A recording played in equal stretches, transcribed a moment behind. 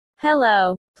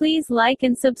Hello, please like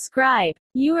and subscribe.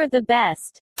 You are the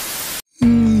best.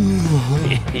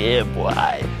 Yeah,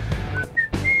 boy.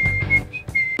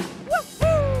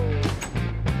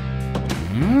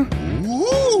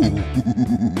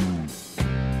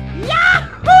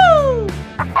 Yahoo!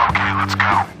 Okay, let's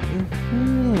go.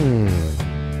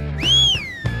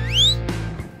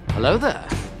 Hello there.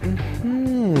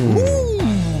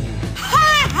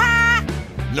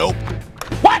 Nope.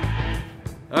 What?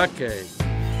 Okay.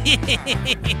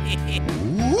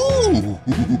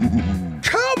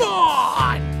 Come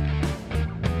on!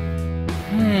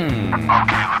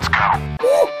 Okay, let's go.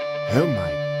 Oh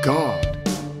my God.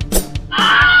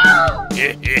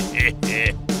 Yes!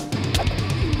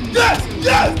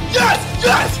 Yes! Yes!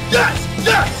 Yes! Yes!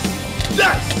 Yes!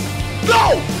 Yes! No!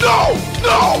 No!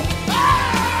 No!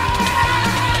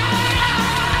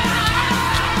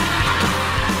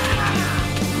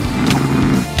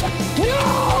 No,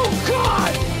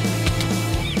 God!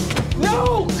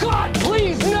 No, God,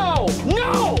 please, no!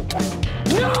 No!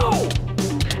 No!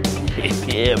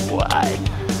 Yeah, boy.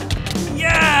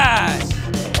 Yes!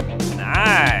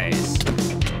 Nice!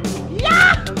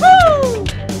 Yahoo!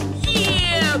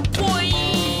 Yeah, boy!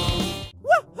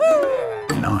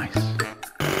 Nice.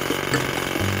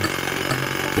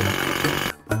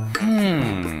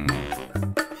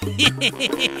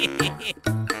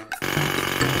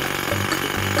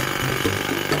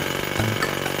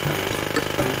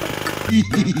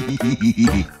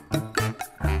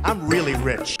 I'm really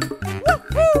rich.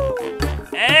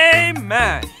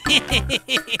 Amen!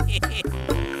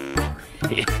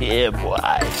 Yeah,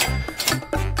 boy.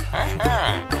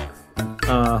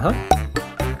 Uh-huh.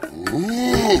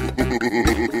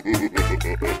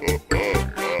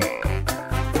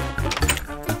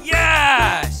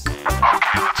 Yes!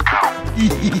 Okay, let's go.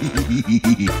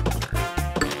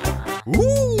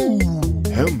 Ooh.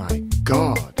 Oh my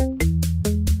God.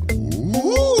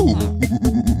 Ooh.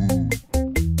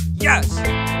 Yes!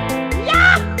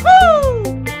 Yahoo!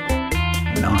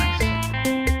 Nice.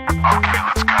 Okay,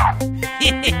 let's go.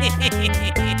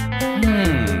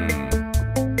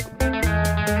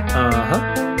 Uh-huh.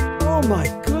 Oh my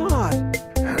God.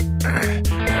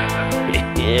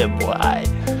 Yeah, boy.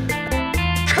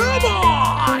 Come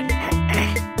on!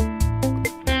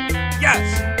 Yes!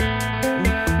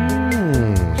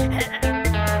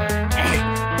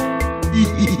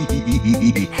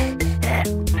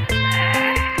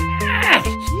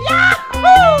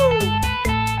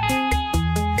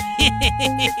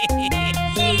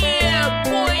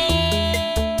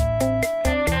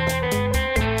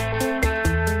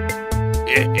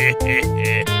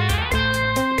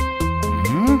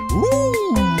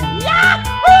 Yeah,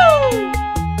 boy!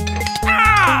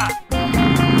 Ah!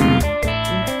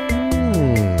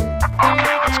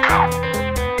 Okay, let's go.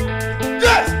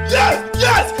 Yes! Yes!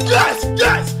 Yes! Yes!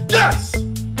 Yes! Yes!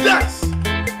 Yes!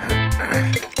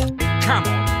 Come on.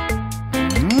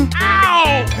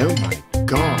 Ow! Oh my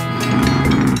God.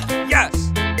 Yes!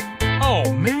 Oh,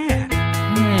 man.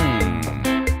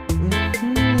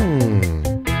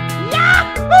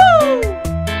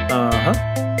 Uh-huh.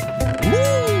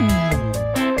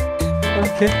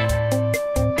 Okay.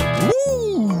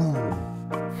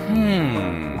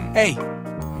 Hey.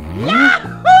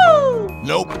 Yahoo!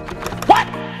 Nope. What?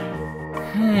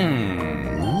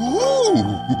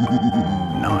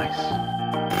 Nice.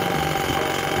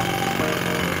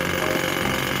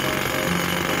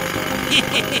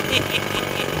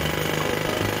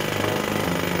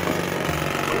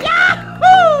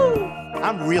 Yahoo!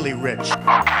 I'm really rich.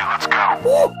 Okay, let's go.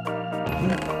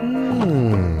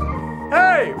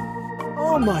 Hey!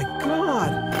 Oh my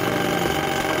God.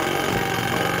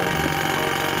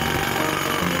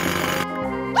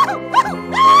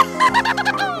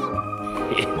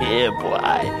 Yeah,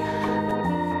 boy.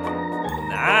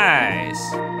 Nice.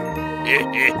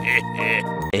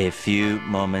 A few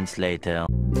moments later.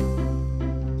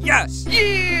 Yes.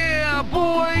 Yeah,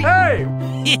 boy. Hey!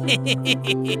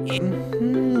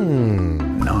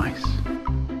 Nice.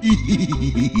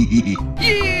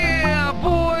 Yeah,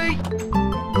 boy.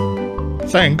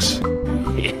 Thanks.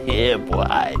 Yeah,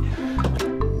 boy.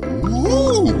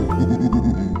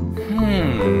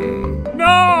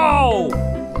 No.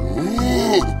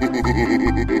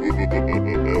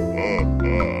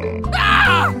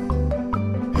 Ah!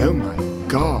 Oh my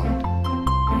God.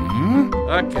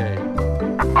 Okay.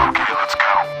 Okay, let's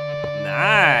go.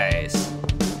 Nice.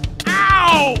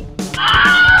 Ow!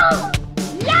 Ow!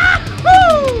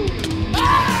 Yahoo!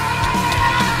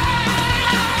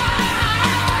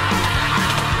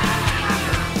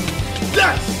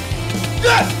 Yes!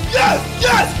 Yes! Yes!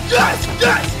 Yes! Yes!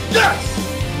 Yes! Yes!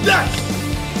 Yes!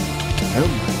 Oh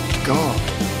my God.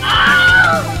 Ah!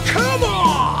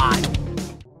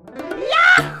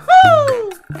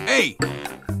 Hey!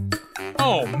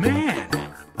 Oh, man.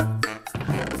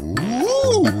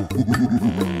 Ooh.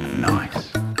 Nice.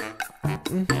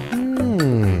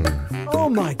 Oh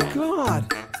my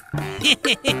god!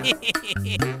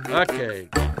 Okay.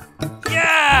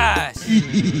 Yes!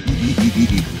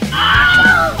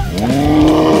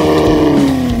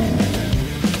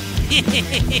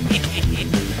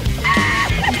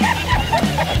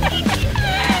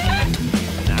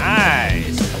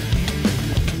 Nice.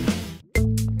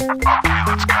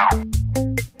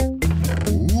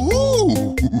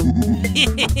 Ooh.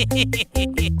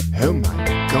 Oh my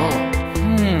god.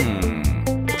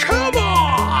 Come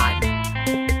on!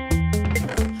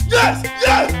 Yes!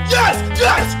 Yes! Yes!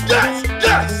 Yes! Yes!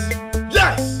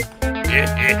 Yes!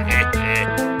 Yes!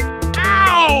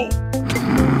 Ow!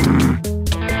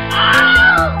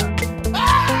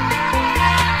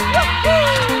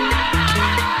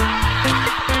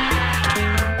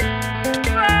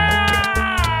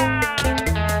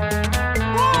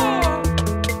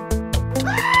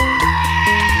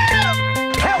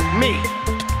 Help me!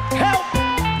 Help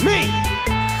me!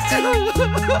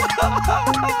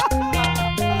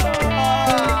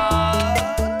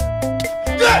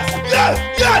 Yes! Yes!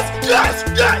 Yes! Yes!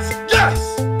 Yes! Yes!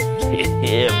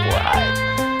 Yeah, boy.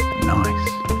 Nice.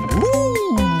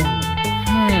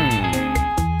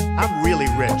 I'm really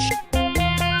rich.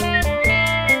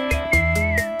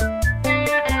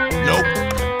 Nope.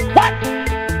 What?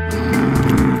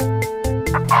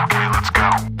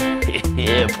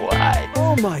 Yeah, boy.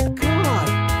 Oh my god!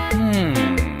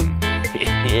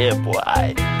 Yeah,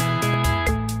 boy.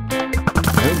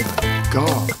 Oh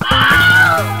my god.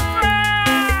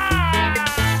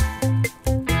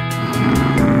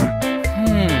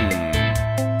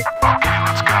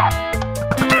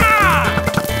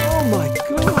 Oh my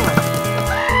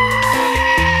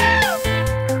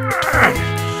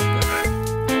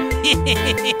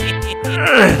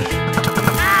god!